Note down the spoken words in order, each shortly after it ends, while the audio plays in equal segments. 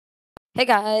Hey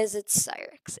guys, it's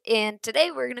Cyrix, and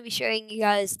today we're going to be showing you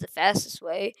guys the fastest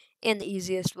way and the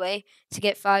easiest way to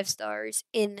get 5 stars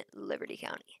in Liberty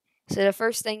County. So the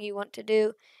first thing you want to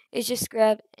do is just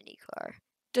grab any car.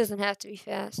 Doesn't have to be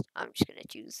fast. I'm just going to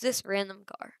choose this random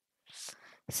car.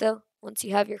 So once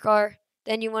you have your car,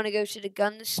 then you want to go to the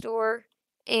gun store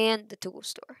and the tool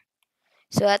store.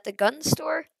 So at the gun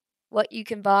store, what you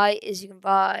can buy is you can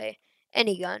buy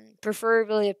any gun,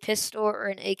 preferably a pistol or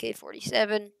an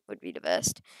AK-47 would be the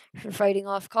best for fighting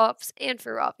off cops and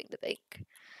for robbing the bank.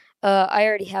 I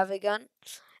already have a gun.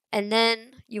 And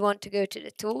then you want to go to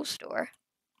the tool store.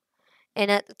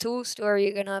 And at the tool store,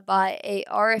 you're going to buy a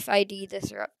RFID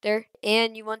disruptor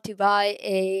and you want to buy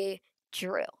a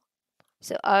drill.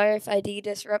 So RFID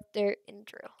disruptor and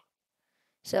drill.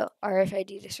 So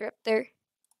RFID disruptor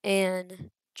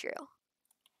and drill.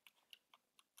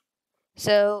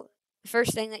 So the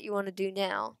first thing that you want to do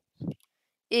now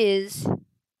is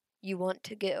you want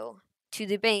to go to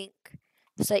the bank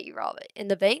so that you rob it. In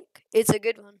the bank, it's a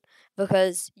good one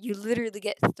because you literally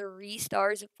get 3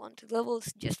 stars of wanted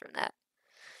levels just from that.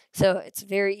 So it's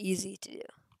very easy to do.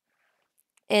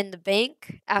 In the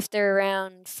bank, after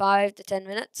around 5 to 10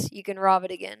 minutes, you can rob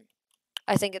it again.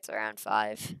 I think it's around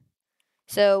 5.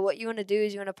 So what you want to do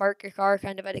is you want to park your car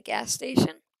kind of at a gas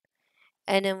station.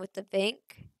 And then with the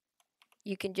bank,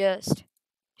 you can just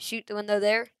shoot the window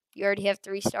there. You already have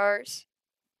 3 stars.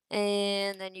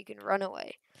 And then you can run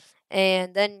away.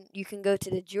 And then you can go to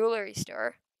the jewelry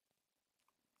store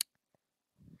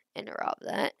and rob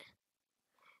that.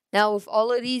 Now, with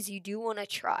all of these, you do want to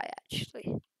try,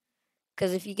 actually.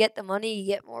 Because if you get the money, you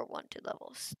get more wanted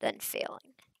levels than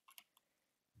failing.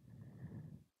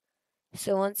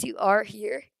 So once you are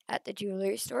here at the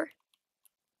jewelry store,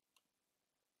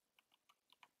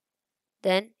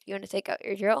 then you want to take out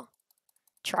your drill.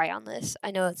 Try on this.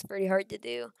 I know it's pretty hard to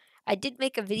do. I did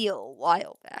make a video a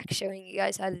while back showing you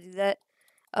guys how to do that.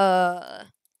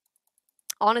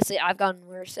 Honestly, I've gotten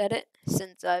worse at it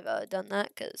since I've done that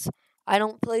because I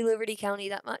don't play Liberty County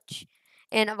that much.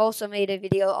 And I've also made a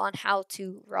video on how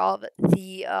to rob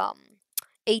the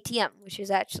ATM, which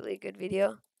is actually a good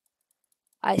video.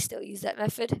 I still use that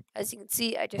method. As you can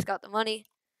see, I just got the money.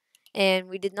 And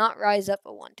we did not rise up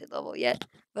a wanted level yet,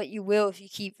 but you will if you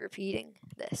keep repeating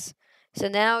this. So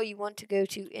now you want to go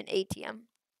to an ATM,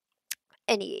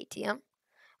 any ATM.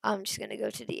 I'm just going to go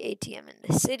to the ATM in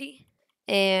the city.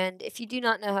 And if you do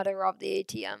not know how to rob the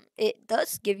ATM, it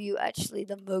does give you actually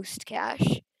the most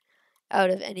cash out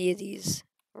of any of these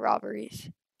robberies.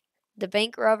 The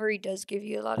bank robbery does give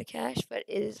you a lot of cash, but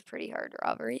it is a pretty hard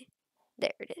robbery.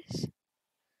 There it is.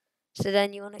 So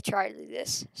then you want to try to do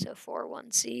this. So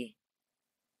 41C.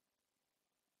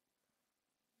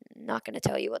 Not going to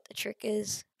tell you what the trick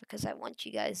is because I want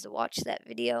you guys to watch that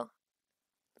video.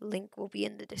 The link will be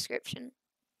in the description.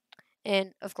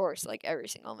 And of course, like every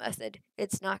single method,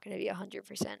 it's not going to be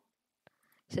 100%.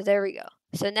 So there we go.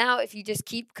 So now if you just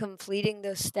keep completing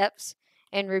those steps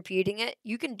and repeating it,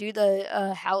 you can do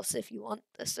the house if you want,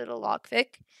 this little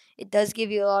lockpick. It does give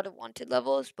you a lot of wanted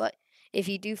levels, but if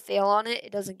you do fail on it,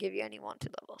 it doesn't give you any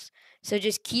wanted levels. So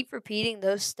just keep repeating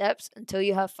those steps until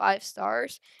you have 5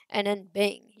 stars, and then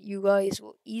bang, you guys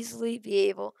will easily be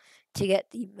able to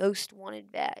get the most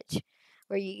wanted badge,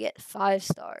 where you get 5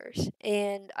 stars.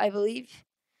 And I believe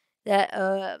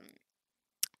that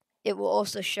it will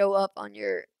also show up on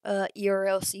your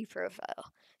ERLC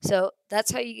profile. So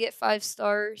that's how you get 5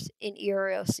 stars in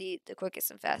ERLC, the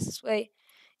quickest and fastest way.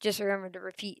 Just remember to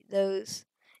repeat those.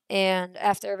 And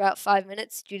after about 5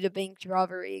 minutes, do the bank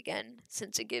robbery again,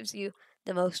 since it gives you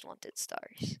the most wanted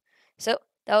stars. So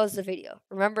that was the video.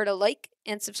 Remember to like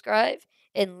and subscribe,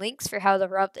 and links for how to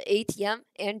rob the ATM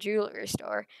and jewelry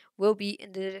store will be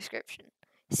in the description.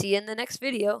 See you in the next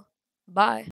video. Bye.